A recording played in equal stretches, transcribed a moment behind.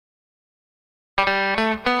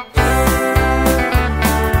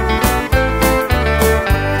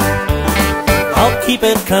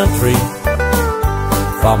keep it country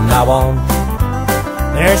from now on.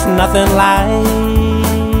 There's nothing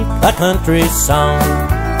like a country song.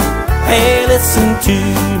 Hey, listen to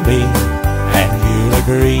me and you'll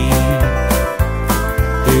agree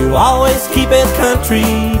to always keep it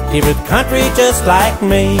country just like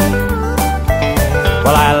me.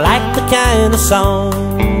 Well, I like the kind of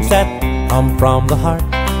songs that come from the heart,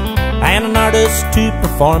 and an artist to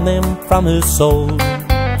perform them from his soul.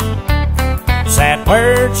 Sad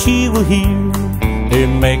words you will hear to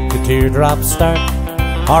make the teardrops start,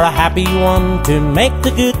 or a happy one to make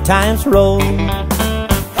the good times roll.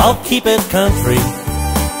 I'll keep it country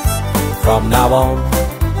from now on.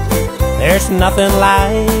 There's nothing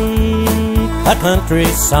like a country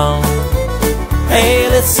song. Hey,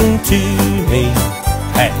 listen to me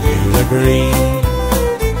and you'll agree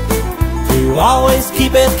to always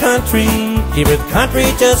keep it country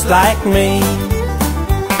just like me.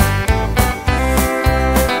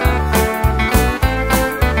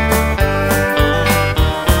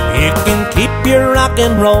 You can keep your rock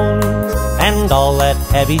and roll and all that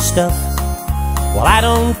heavy stuff. Well, I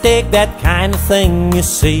don't dig that kind of thing, you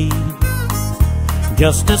see.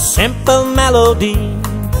 Just a simple melody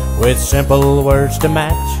with simple words to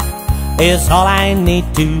match is all I need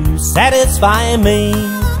to satisfy me.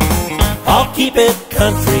 I'll keep it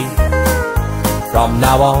country from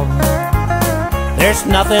now on. There's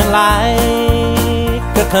nothing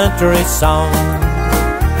like a country song.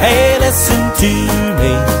 Hey, listen to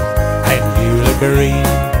me and you'll agree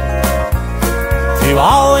to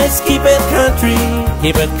always keep it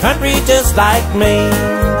country just like me.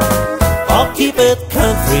 I'll keep it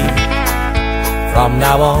country from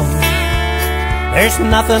now on. There's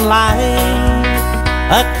nothing like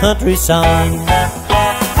a country song.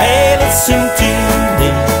 Hey, listen to me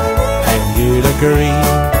and you'll agree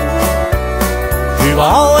to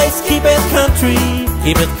always keep it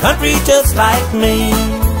country just like me.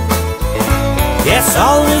 Yes,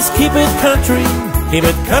 always keep it country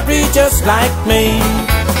just like me.